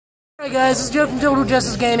Alright guys, this is Joe from Total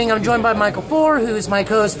Justice Gaming. I'm joined by Michael Four, who is my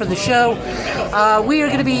co-host for the show. We are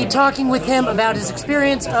going to be talking with him about his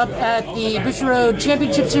experience up at the Bushiroad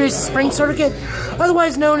Championship Series Spring Circuit,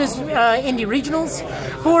 otherwise known as Indy Regionals.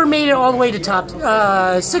 Four made it all the way to top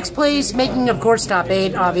 6th place, making, of course, top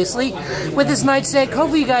 8, obviously, with his night's deck.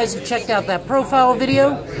 Hopefully you guys have checked out that profile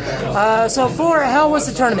video. So Four, how was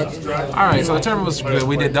the tournament? Alright, so the tournament was good.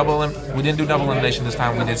 We didn't do double elimination this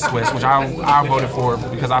time. We did Swiss, which I voted for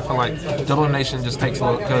because I feel like double elimination just takes a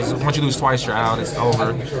little, because once you lose twice, you're out, it's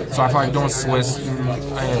over. So I feel like doing Swiss,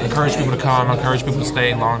 I encourage people to come, encourage people to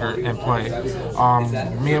stay longer and play.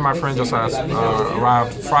 Me and my friend just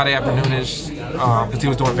arrived Friday afternoonish because he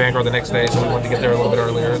was doing Vanguard the next day, so we wanted to get there a little bit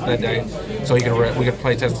earlier that day so we could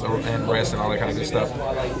play test and rest and all that kind of good stuff.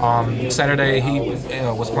 Saturday,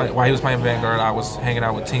 while he was playing Vanguard, I was hanging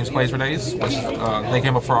out with Teams Plays for Days, which they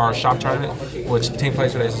came up for our shop tournament, which Team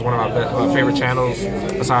Plays for Days is one of my favorite channels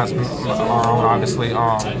besides our own, obviously.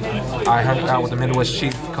 I hung out with the Midwest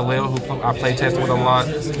Chief Khalil, who I play tested with a lot,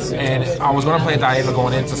 and I was going to play Diava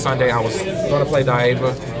going into Sunday. I was going to play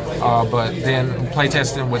Diava, but then play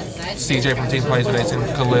testing with CJ from Team Plays for Days and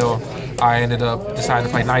Khalil, I ended up deciding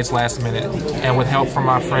to play Knights last minute, and with help from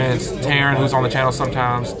my friends Taryn, who's on the channel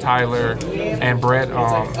sometimes, Tyler, and Brett,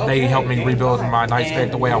 they helped me rebuild my Knights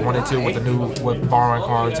deck the way I wanted to, with borrowing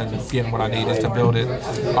cards and getting what I needed to build it.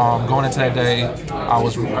 Going into that day, I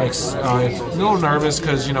was a little nervous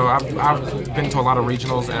because I've been to a lot of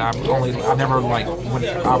regionals and I've never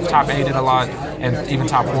I've top 8'd a lot and even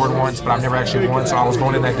top 4'd once, but I've never actually won. So I was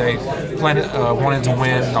going in that day wanting to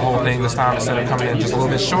win the whole thing this time instead of coming in just a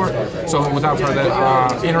little bit short. So without further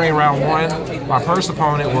ado, entering round 1, my first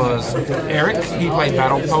opponent was Eric. He played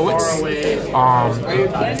Battle Poets.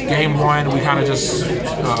 Game 1, we kind of just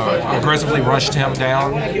aggressively rushed him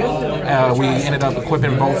down. We ended up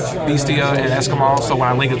equipping both Bestia and Eskimo, so when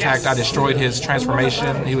I link attacked, I destroyed his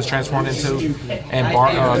transformation he was transformed into.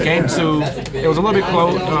 And game 2, it was a little bit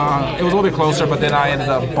close. It was a little bit closer, but then I ended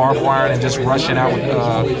up barbed wiring and just rushing out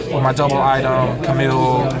with my double item,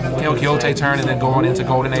 Camille, El Quixote turn, and then going into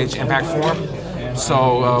Golden Age Impact form.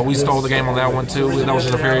 So we stole the game on that one too. That was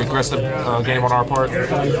just a very aggressive game on our part.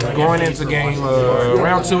 Going into game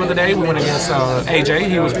round 2 of the day, we went against AJ.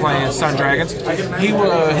 He was playing Sun Dragons.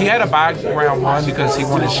 He had a bye round 1 because he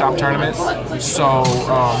won his shop tournament. So,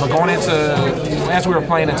 but going into, as we were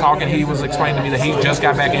playing and talking, he was explaining to me that he just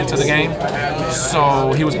got back into the game.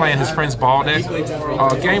 So he was playing his friend's ball deck.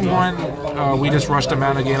 Game 1, we just rushed him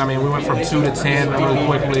out again. I mean, we went from 2 to 10 really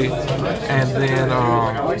quickly, and then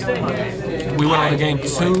we went on to game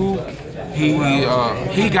 2.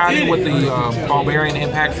 He got me with the Barbarian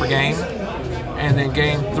Impact for game, and then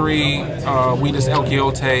game 3 we just El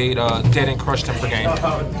Quixote dead and crushed him for game.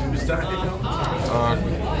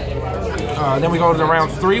 Then we go to the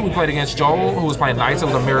round 3. We played against Joel, who was playing Knights. It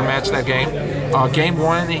was a mirror match that game. Game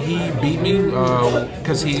 1, he beat me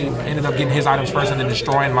because he ended up getting his items first and then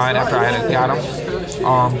destroying mine after I had got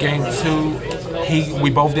him. Game 2. We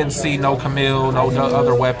both didn't see no Camille, no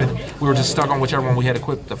other weapon. We were just stuck on whichever one we had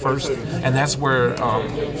equipped the first, and that's where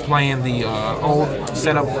playing the old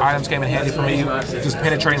setup items came in handy for me, just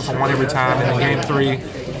penetrating from one every time. And in game 3,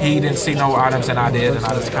 he didn't see no items and I did, and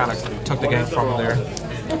I just kind of took the game from there.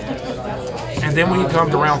 And then when you come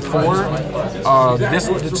to round 4,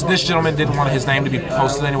 this gentleman didn't want his name to be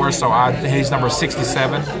posted anywhere, so he's number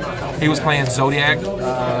 67. He was playing Zodiac.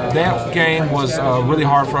 That game was really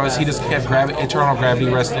hard for us. He just kept eternal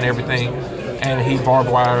gravity rest and everything, and he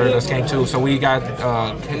barbed wired us game 2. So we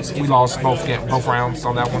lost both rounds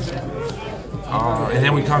on that one. And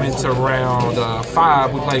then we come into round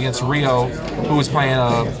 5. We play against Rio, who was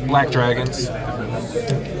playing Black Dragons.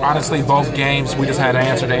 Honestly, both games, we just had an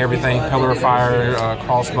answer to everything. Pillar of Fire,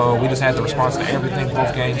 crossbow. We just had the response to everything,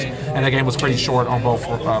 both games. And that game was pretty short on both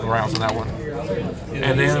rounds on that one.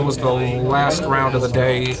 And then it was the last round of the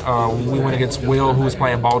day. We went against Will, who was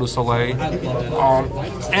playing Ball du Soleil.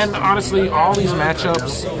 And honestly, all these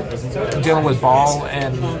matchups, dealing with ball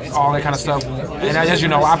and all that kind of stuff. And as you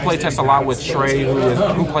know, I play test a lot with Trey,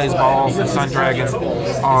 who plays balls and Sun Dragon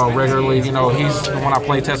regularly. He's the one I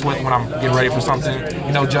play test with when I'm getting ready for something.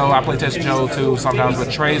 Joe, I play test Joe too sometimes, but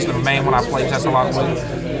Trey's the main one I play test a lot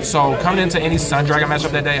with. So coming into any Sun Dragon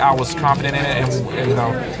matchup that day, I was confident in it,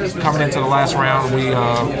 and coming into the last round, we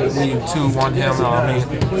 2-1 him. I mean,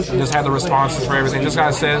 just had the responses for everything. Just like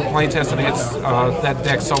I said, play testing against that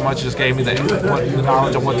deck so much just gave me the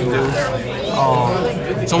knowledge of what to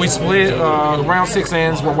do. So we split. Round 6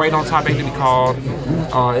 ends. We're waiting on top 8 to be called.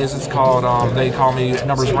 It's called. They call me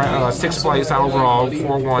numbers 6th place overall,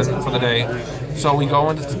 4-1 for the day. So we go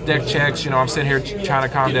into deck checks. I'm sitting here trying to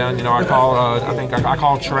calm down. I call, I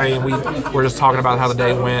called Trey, and we were just talking about how the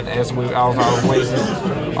day went as I was waiting.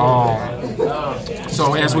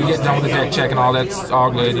 So as we get done with the deck check and all, that's all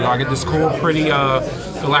good. I get this cool, pretty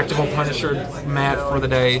Galactical Punisher mat for the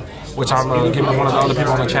day, which I'm giving one of the other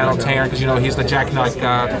people on the channel, Taryn, because he's the Jack Knight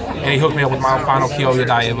guy, and he hooked me up with my final Kyoya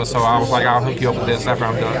Daiva. So I was like, I'll hook you up with this after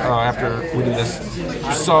I'm done, after we do this.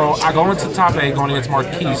 So I go into top 8, going against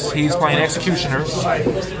Marquise. He's playing Executioner,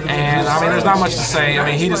 and there's not much to say.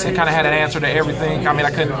 He just kind of had an answer to everything.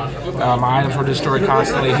 I couldn't. My items were destroyed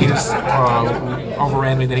constantly. He just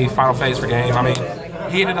overran me. Then he final phase for game.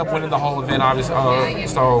 He ended up winning the whole event, obviously.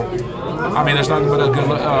 There's nothing but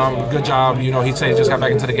a good job. He said he just got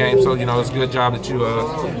back into the game, so it's a good job that you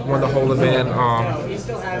won the whole event.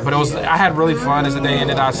 But I had really fun as the day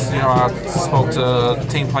ended. I spoke to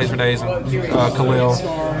Team Plays for Days and Khalil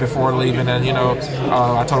before leaving, and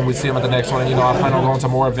I told him we'd see him at the next one. I plan on going to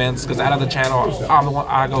more events because out of the channel,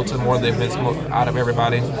 I go to more of the events out of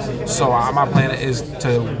everybody. So my plan is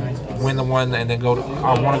to win the one and then go.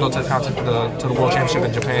 I want to go to the World Championship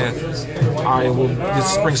in Japan.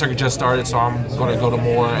 This spring circuit just started, so I'm going to go to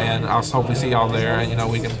more, and I'll hopefully see y'all there,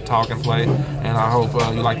 and we can talk and play. And I hope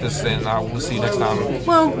you like this, and I will see you next time.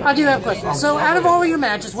 Well, I do have a question. So, out of all of your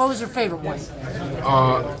matches, what was your favorite one?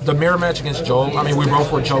 The mirror match against Joel. We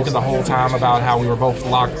both were joking the whole time about how we were both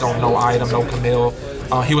locked on no item, no Camille.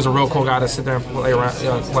 He was a real cool guy to sit there and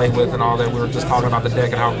play with and all that. We were just talking about the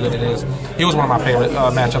deck and how good it is. He was one of my favorite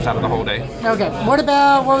matchups out of the whole day. Okay. What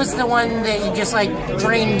was the one that you just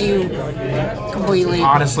drained you completely?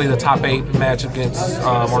 Honestly, the top 8 match against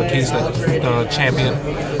Marquise, the champion.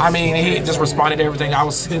 He just responded to everything. I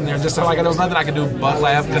was sitting there just there was nothing I could do but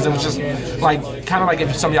laugh, because it was just kind of like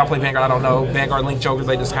if some of y'all play Vanguard, I don't know, Vanguard Link Joker,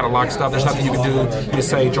 they just kind of lock stuff. There's nothing you can do. You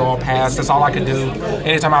say draw, pass. That's all I could do.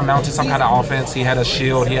 Anytime I mounted some kind of offense, he had a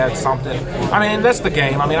shield, he had something. That's the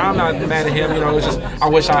game. I'm not mad at him. It's just I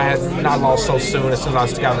wish I had not lost so soon as soon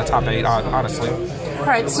as I got in the top 8, honestly. All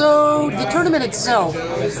right, so the tournament itself,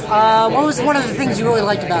 what was one of the things you really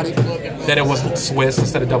liked about it? That it was Swiss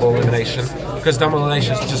instead of double elimination. Because double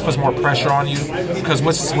elimination just puts more pressure on you. Because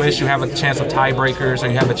with Swiss, you have a chance of tiebreakers, or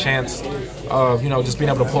you have a chance of just being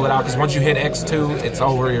able to pull it out. Because once you hit X2, it's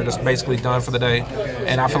over. You're just basically done for the day.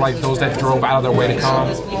 And I feel like those that drove out of their way to come,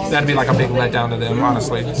 that'd be like a big letdown to them,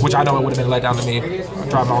 honestly. Which I know it would have been a letdown to me,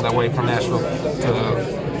 driving all that way from Nashville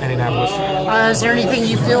to Indianapolis. Is there anything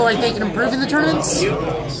you feel like they can improve in the tournaments?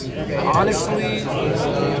 Honestly,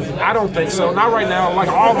 I don't think so. Not right now.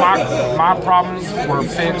 All my problems were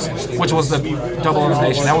fixed, which was the double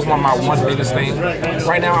elimination. That was one biggest thing.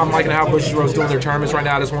 Right now, I'm liking how Bushiroad's doing their tournaments. Right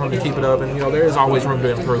now, I just want them to keep it up, and there is always room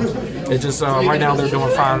to improve. It's just right now they're doing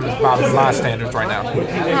fine by my standards right now.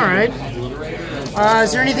 All right.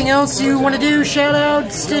 Is there anything else you want to do? Shout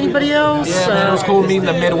outs to anybody else? Yeah, man, it was cool meeting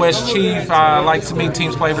the Midwest Chief. I like to meet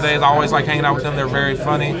Teams Play for Days. I always like hanging out with them. They're very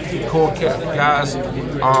funny, cool guys.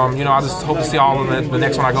 I just hope to see all of them at the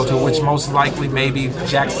next one I go to, which most likely maybe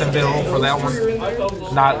Jacksonville for that one.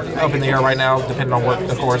 Not up in the air right now, depending on work,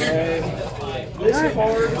 of course.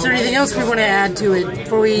 Is there anything else we want to add to it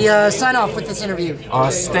before we sign off with this interview?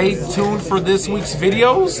 Stay tuned for this week's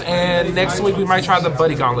videos, and next week we might try the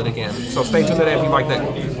Buddy Gauntlet again. So stay tuned to that if you like that.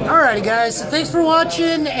 Alrighty, guys. So thanks for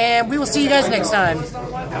watching, and we will see you guys next time.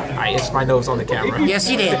 I itched my nose on the camera. Yes,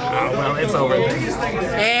 you did. Well, it's over.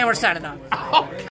 And we're signing off.